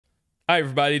Hi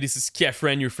everybody, this is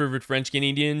Kefren, your favorite French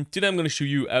Canadian. Today I'm going to show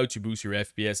you how to boost your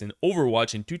FPS in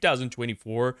Overwatch in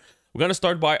 2024. We're going to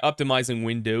start by optimizing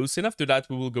Windows, and after that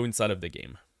we will go inside of the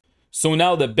game. So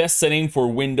now the best setting for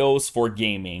Windows for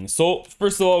gaming. So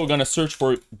first of all, we're going to search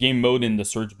for game mode in the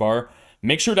search bar.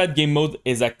 Make sure that game mode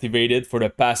is activated for the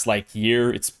past year.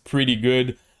 It's pretty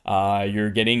good.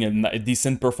 You're getting a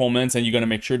decent performance, and you're going to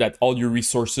make sure that all your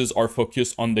resources are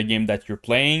focused on the game that you're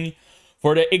playing.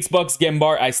 For the Xbox game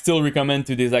bar, I still recommend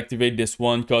to deactivate this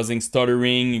one, causing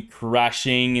stuttering,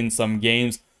 crashing in some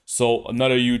games. So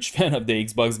not a huge fan of the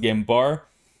Xbox game bar.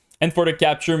 And for the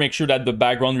capture, make sure that the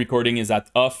background recording is at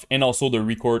off, and also the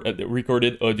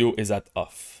recorded audio is at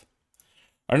off.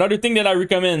 Another thing that I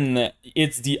recommend,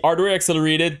 it's the hardware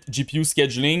accelerated GPU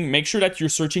scheduling. Make sure that you're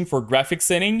searching for graphics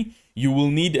setting. You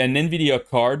will need an NVIDIA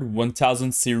card,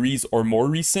 1000 series or more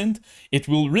recent. It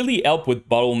will really help with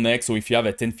bottlenecks. So if you have a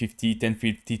 1050,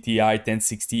 1050 Ti,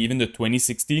 1060, even the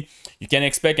 2060, you can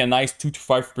expect a nice 2 to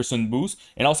 5% boost.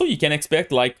 And also you can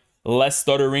expect less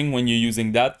stuttering when you're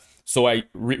using that. So I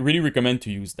really recommend to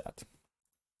use that.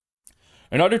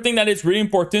 Another thing that is really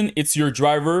important, it's your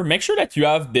driver. Make sure that you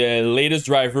have the latest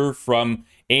driver from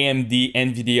AMD,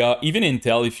 NVIDIA, even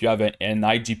Intel if you have an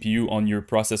iGPU on your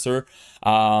processor.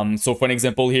 So for an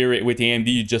example here with AMD,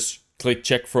 you just click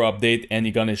check for update and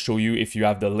it's gonna show you if you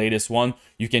have the latest one.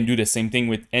 You can do the same thing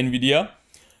with NVIDIA.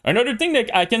 Another thing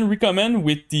that I can recommend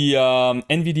with the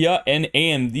NVIDIA and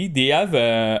AMD, they have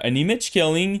an image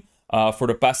scaling for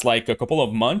the past a couple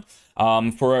of months.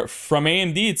 From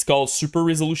AMD, it's called Super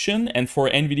Resolution, and for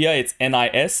NVIDIA, it's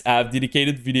NIS. I have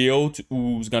dedicated video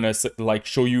who's gonna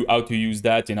show you how to use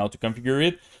that and how to configure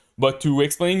it. But to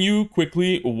explain you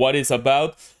quickly what it's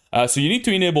about, so you need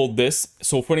to enable this.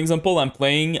 So for example, I'm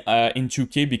playing in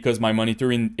 2K because my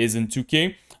monitor is in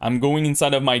 2K. I'm going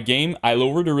inside of my game. I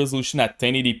lower the resolution at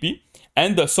 1080p,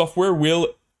 and the software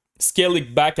will scale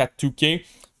it back at 2K.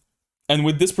 And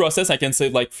with this process, I can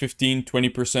save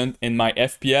 15-20% in my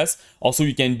FPS. Also,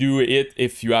 you can do it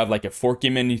if you have a 4K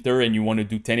monitor and you want to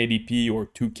do 1080p or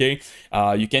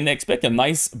 2K. You can expect a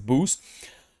nice boost.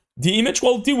 The image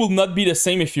quality will not be the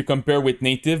same if you compare with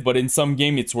native, but in some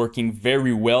game it's working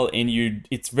very well, and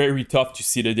it's very tough to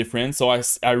see the difference. So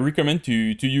I recommend to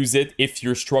use it if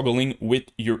you're struggling with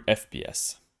your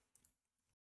FPS.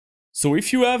 So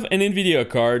if you have an NVIDIA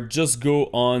card, just go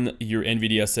on your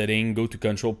NVIDIA setting, go to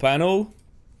Control Panel,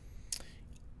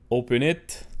 open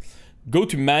it, go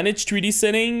to Manage 3D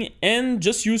Setting, and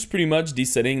just use pretty much the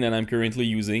setting that I'm currently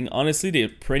using. Honestly, they're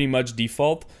pretty much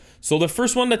default. So the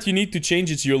first one that you need to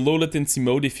change is your low latency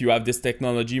mode. If you have this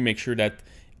technology, make sure that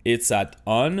it's at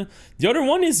on. The other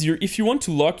one is if you want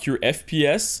to lock your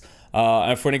FPS.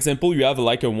 For an example, you have a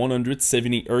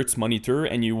 170 Hz monitor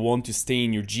and you want to stay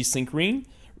in your G-Sync range,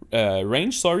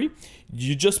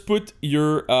 you just put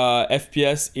your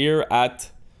FPS here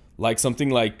at something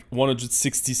like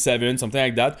 167, something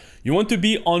like that. You want to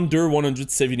be under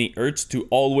 170 Hz to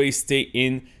always stay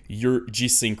in your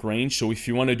G-Sync range. So if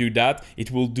you want to do that,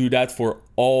 it will do that for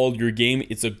all your game.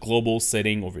 It's a global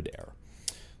setting over there.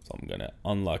 So I'm gonna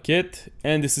unlock it,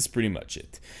 and this is pretty much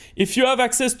it. If you have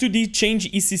access to the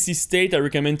change ECC state, I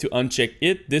recommend to uncheck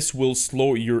it. This will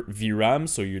slow your VRAM,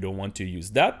 so you don't want to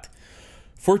use that.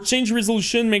 For change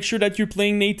resolution, make sure that you're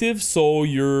playing native. So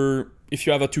if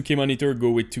you have a 2K monitor, go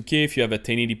with 2K. If you have a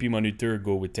 1080p monitor,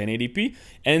 go with 1080p.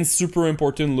 And super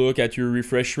important, look at your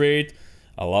refresh rate.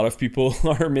 A lot of people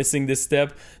are missing this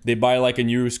step. They buy a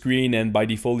new screen and by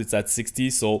default it's at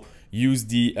 60. So use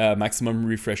the maximum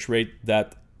refresh rate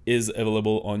that is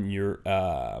available on your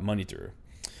monitor.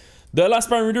 The last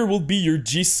parameter will be your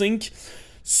G-Sync.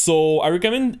 So I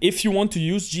recommend, if you want to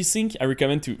use G-Sync, I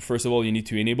recommend to, first of all, you need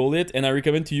to enable it, and I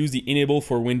recommend to use the enable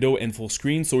for window and full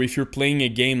screen. So if you're playing a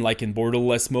game like in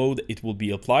borderless mode, it will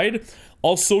be applied.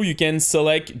 Also, you can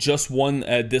select just one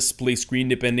display screen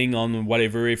depending on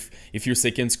whatever. If your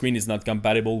second screen is not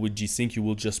compatible with G-Sync, you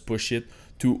will just push it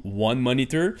to one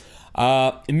monitor.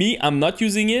 Me, I'm not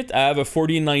using it. I have a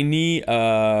 4090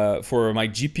 for my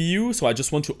GPU, so I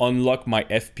just want to unlock my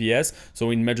FPS.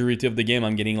 So in majority of the game,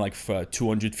 I'm getting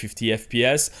 250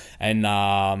 FPS, and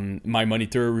my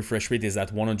monitor refresh rate is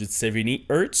at 170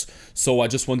 Hz. So I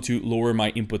just want to lower my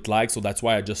input lag, so that's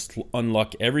why I just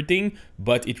unlock everything,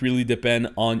 but it really depends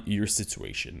on your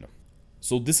situation.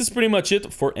 So this is pretty much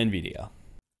it for NVIDIA.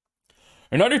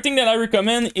 Another thing that I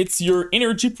recommend, it's your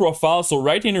energy profile. So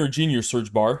write energy in your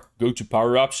search bar, go to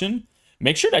power option.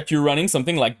 Make sure that you're running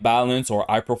something like balance or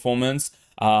high performance.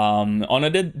 On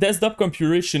a desktop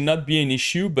computer, it should not be an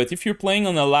issue, but if you're playing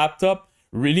on a laptop,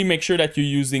 Really make sure that you're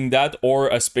using that or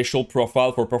a special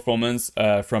profile for performance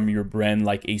from your brand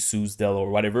like Asus, Dell, or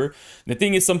whatever. The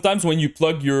thing is, sometimes when you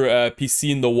plug your PC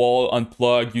in the wall,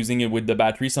 unplug, using it with the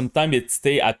battery, sometimes it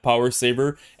stay at power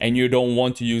saver and you don't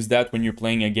want to use that when you're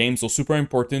playing a game. So super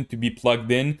important to be plugged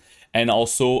in and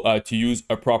also to use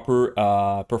a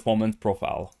proper performance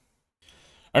profile.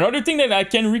 Another thing that I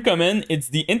can recommend, it's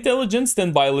the Intelligent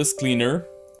Standby List Cleaner.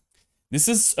 This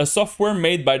is a software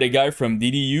made by the guy from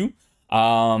DDU.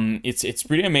 It's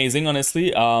pretty amazing,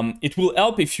 honestly. It will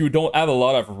help if you don't have a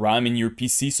lot of RAM in your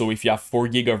PC. So if you have 4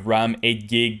 gig of RAM, 8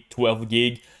 gig, 12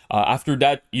 gig, after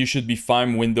that, you should be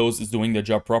fine. Windows is doing the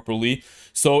job properly.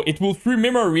 So it will free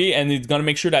memory and it's gonna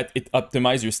make sure that it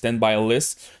optimizes your standby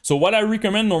list. So what I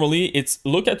recommend normally, it's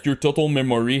look at your total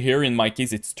memory here. In my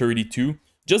case, it's 32.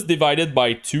 Just divide it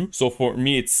by 2. So for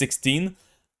me, it's 16.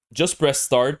 Just press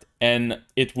start and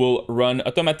it will run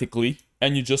automatically.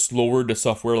 And you just lower the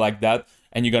software like that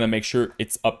and you're gonna make sure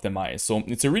it's optimized. So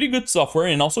it's a really good software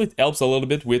and also it helps a little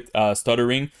bit with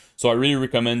stuttering. So I really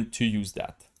recommend to use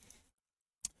that.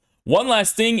 One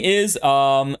last thing is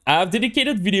I have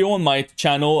dedicated video on my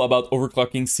channel about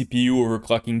overclocking CPU,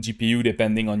 overclocking GPU,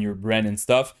 depending on your brand and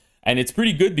stuff. And it's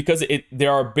pretty good because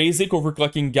there are basic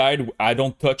overclocking guide. I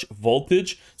don't touch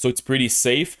voltage, so it's pretty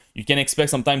safe. You can expect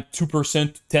sometimes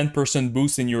 2%, 10%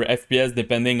 boost in your FPS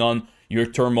depending on your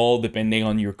thermal, depending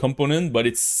on your component. But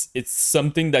it's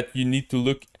something that you need to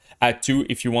look at too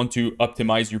if you want to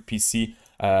optimize your PC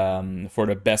for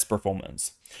the best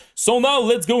performance. So now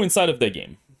let's go inside of the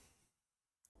game.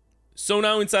 So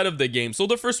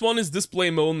the first one is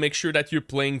display mode. Make sure that you're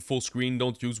playing full screen.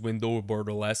 Don't use window or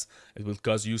borderless. It will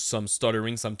cause you some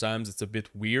stuttering sometimes. It's a bit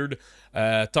weird.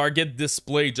 Target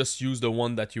display, just use the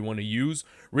one that you want to use.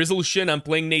 Resolution, I'm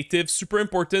playing native. Super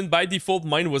important. By default,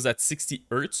 mine was at 60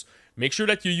 Hz. Make sure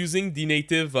that you're using the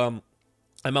native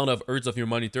amount of hertz of your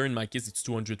monitor. In my case, it's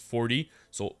 240.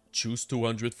 So choose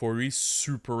 240.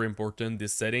 Super important,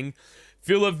 this setting.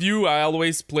 Field of view, I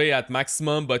always play at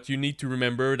maximum, but you need to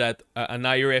remember that an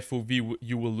higher FOV,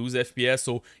 you will lose FPS.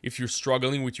 So if you're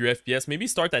struggling with your FPS, maybe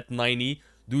start at 90,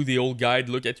 do the old guide,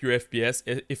 look at your FPS.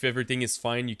 If everything is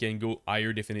fine, you can go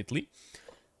higher definitely.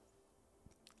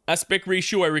 Aspect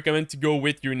ratio, I recommend to go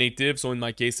with your native. So in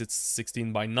my case, it's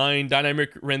 16:9.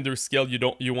 Dynamic render scale,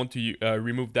 you want to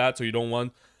remove that, so you don't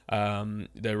want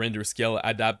the render scale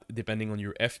adapt depending on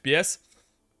your FPS.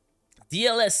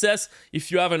 DLSS,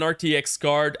 if you have an RTX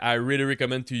card, I really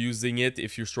recommend to using it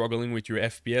if you're struggling with your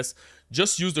FPS.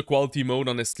 Just use the quality mode,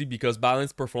 honestly, because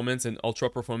balanced performance and ultra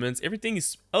performance, everything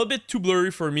is a little bit too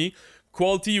blurry for me.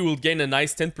 Quality, you will gain a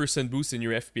nice 10% boost in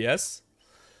your FPS.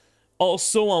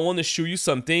 Also, I want to show you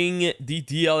something, the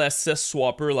DLSS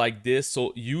swapper like this.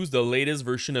 So use the latest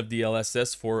version of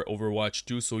DLSS for Overwatch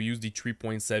 2. So use the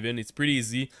 3.7. It's pretty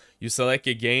easy. You select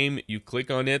a game, you click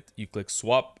on it, you click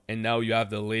swap, and now you have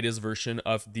the latest version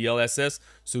of DLSS.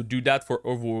 So do that for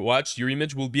Overwatch. Your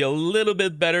image will be a little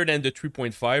bit better than the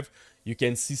 3.5. You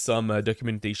can see some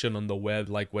documentation on the web,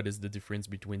 like what is the difference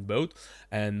between both,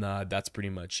 and that's pretty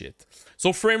much it.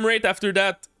 So frame rate, after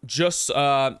that, just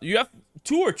you have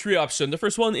 2 or 3 options. The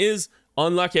first one is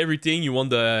unlock everything. You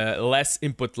want the less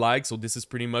input lag, so this is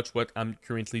pretty much what I'm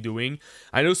currently doing.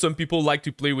 I know some people like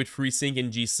to play with FreeSync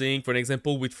and G-Sync. For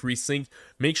example, with FreeSync,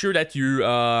 make sure that you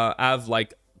have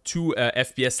like 2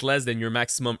 FPS less than your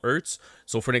maximum hertz.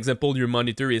 So for example, your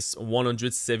monitor is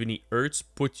 170 hertz.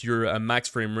 Put your max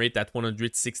frame rate at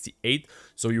 168.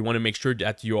 So you want to make sure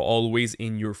that you're always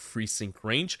in your FreeSync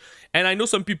range. And I know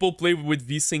some people play with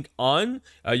VSync on.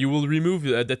 You will remove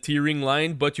the tearing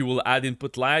line, but you will add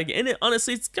input lag. And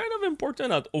honestly, it's kind of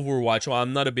important at Overwatch. So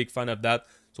I'm not a big fan of that.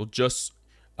 So just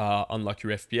unlock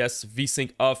your FPS.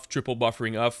 VSync off, triple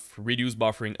buffering off, reduce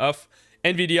buffering off.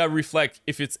 NVIDIA Reflect,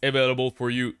 if it's available for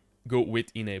you, go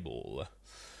with enable.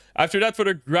 After that, for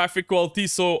the graphic quality,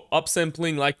 so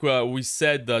upsampling, like we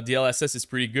said, the DLSS is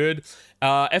pretty good.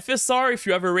 FSR, if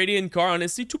you have a Radeon card,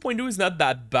 honestly, 2.2 is not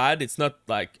that bad. It's not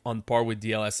like on par with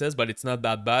DLSS, but it's not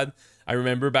that bad. I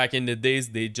remember back in the days,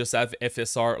 they just have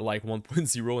FSR like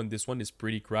 1.0, and this one is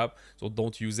pretty crap, so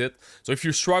don't use it. So if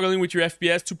you're struggling with your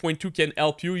FPS, 2.2 can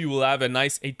help you. You will have a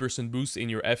nice 8% boost in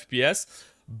your FPS.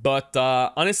 But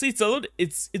honestly,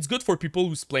 it's good for people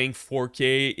who's playing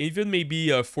 4K, even maybe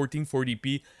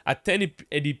 1440p. At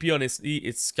 1080p, honestly,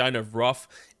 it's kind of rough.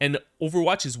 And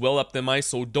Overwatch is well optimized,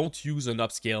 so don't use an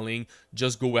upscaling.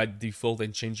 Just go at default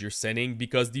and change your setting,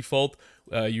 because default,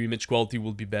 your image quality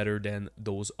will be better than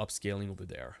those upscaling over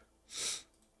there.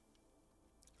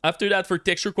 After that, for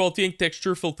texture quality and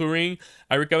texture filtering,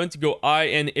 I recommend to go high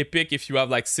and epic if you have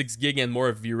like 6 gig and more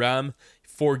of VRAM.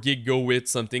 4 gig, go with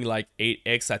something like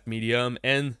 8x at medium.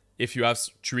 And if you have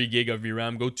 3 gig of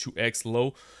VRAM, go 2x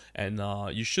low, and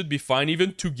you should be fine.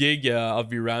 Even 2 gig of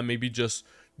VRAM, maybe just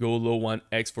go low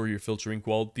 1x for your filtering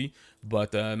quality.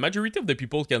 But majority of the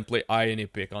people can play high in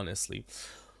Epic, honestly.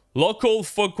 Local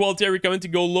fog quality, I recommend to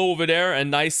go low over there. A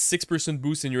nice 6%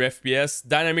 boost in your FPS.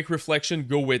 Dynamic reflection,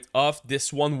 go with off.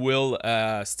 This one will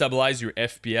stabilize your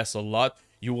FPS a lot.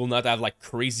 You will not have like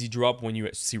crazy drop when you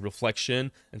see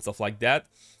reflection and stuff like that.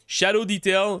 Shadow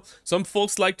detail, some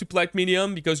folks like to play at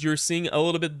medium because you're seeing a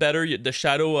little bit better the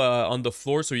shadow on the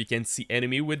floor, so you can see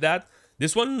enemy with that.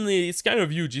 This one is kind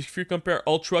of huge. If you compare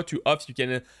ultra to off, you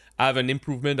can have an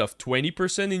improvement of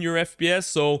 20% in your FPS.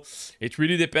 So it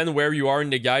really depends where you are in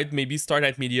the guide. Maybe start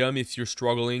at medium. If you're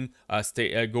struggling,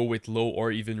 go with low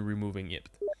or even removing it.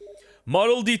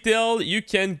 Model detail, you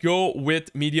can go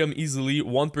with medium easily.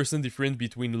 1% difference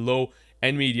between low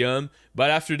and medium. But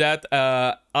after that,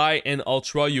 high and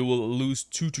ultra, you will lose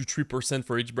 2 to 3%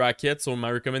 for each bracket. So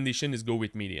my recommendation is go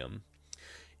with medium.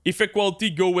 Effect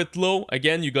quality, go with low.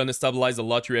 Again, you're gonna stabilize a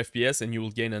lot your FPS and you will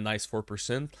gain a nice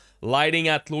 4%. Lighting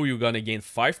at low, you're gonna gain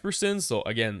 5%. So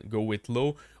again, go with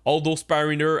low. All those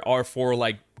parameters are for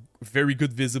like very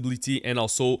good visibility and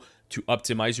also to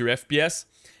optimize your FPS.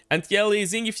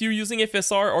 Anti-aliasing, if you're using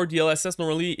FSR or DLSS,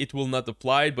 normally it will not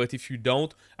apply, but if you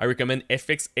don't, I recommend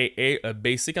FXAA, a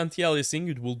basic anti-aliasing.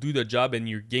 It will do the job and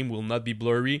your game will not be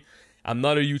blurry. I'm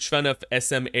not a huge fan of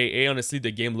SMAA. Honestly,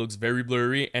 the game looks very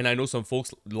blurry, and I know some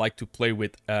folks like to play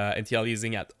with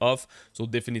anti-aliasing at off, so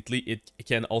definitely it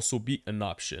can also be an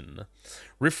option.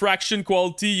 Refraction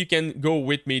quality, you can go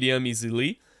with medium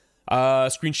easily.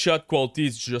 Screenshot quality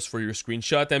is just for your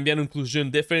screenshot. Ambient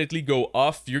occlusion, definitely go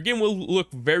off. Your game will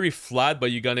look very flat,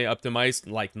 but you're gonna optimize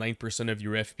like 9% of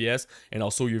your FPS, and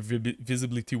also your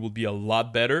visibility will be a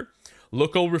lot better.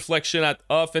 Local reflection at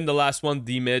off, and the last one,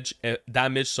 damage,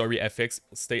 FX,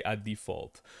 stay at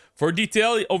default. For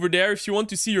detail over there, if you want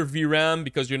to see your VRAM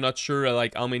because you're not sure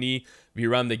like how many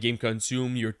VRAM the game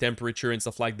consumes, your temperature and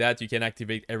stuff like that, you can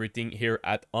activate everything here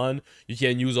at on. You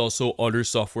can use also other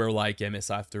software like MS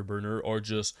Afterburner or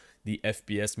just the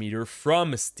FPS meter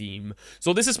from Steam.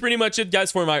 So this is pretty much it,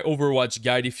 guys, for my Overwatch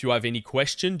guide. If you have any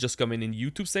question, just comment in the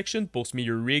YouTube section, post me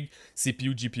your rig,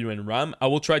 CPU, GPU, and RAM. I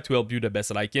will try to help you the best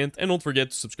that I can, and don't forget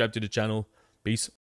to subscribe to the channel. Peace.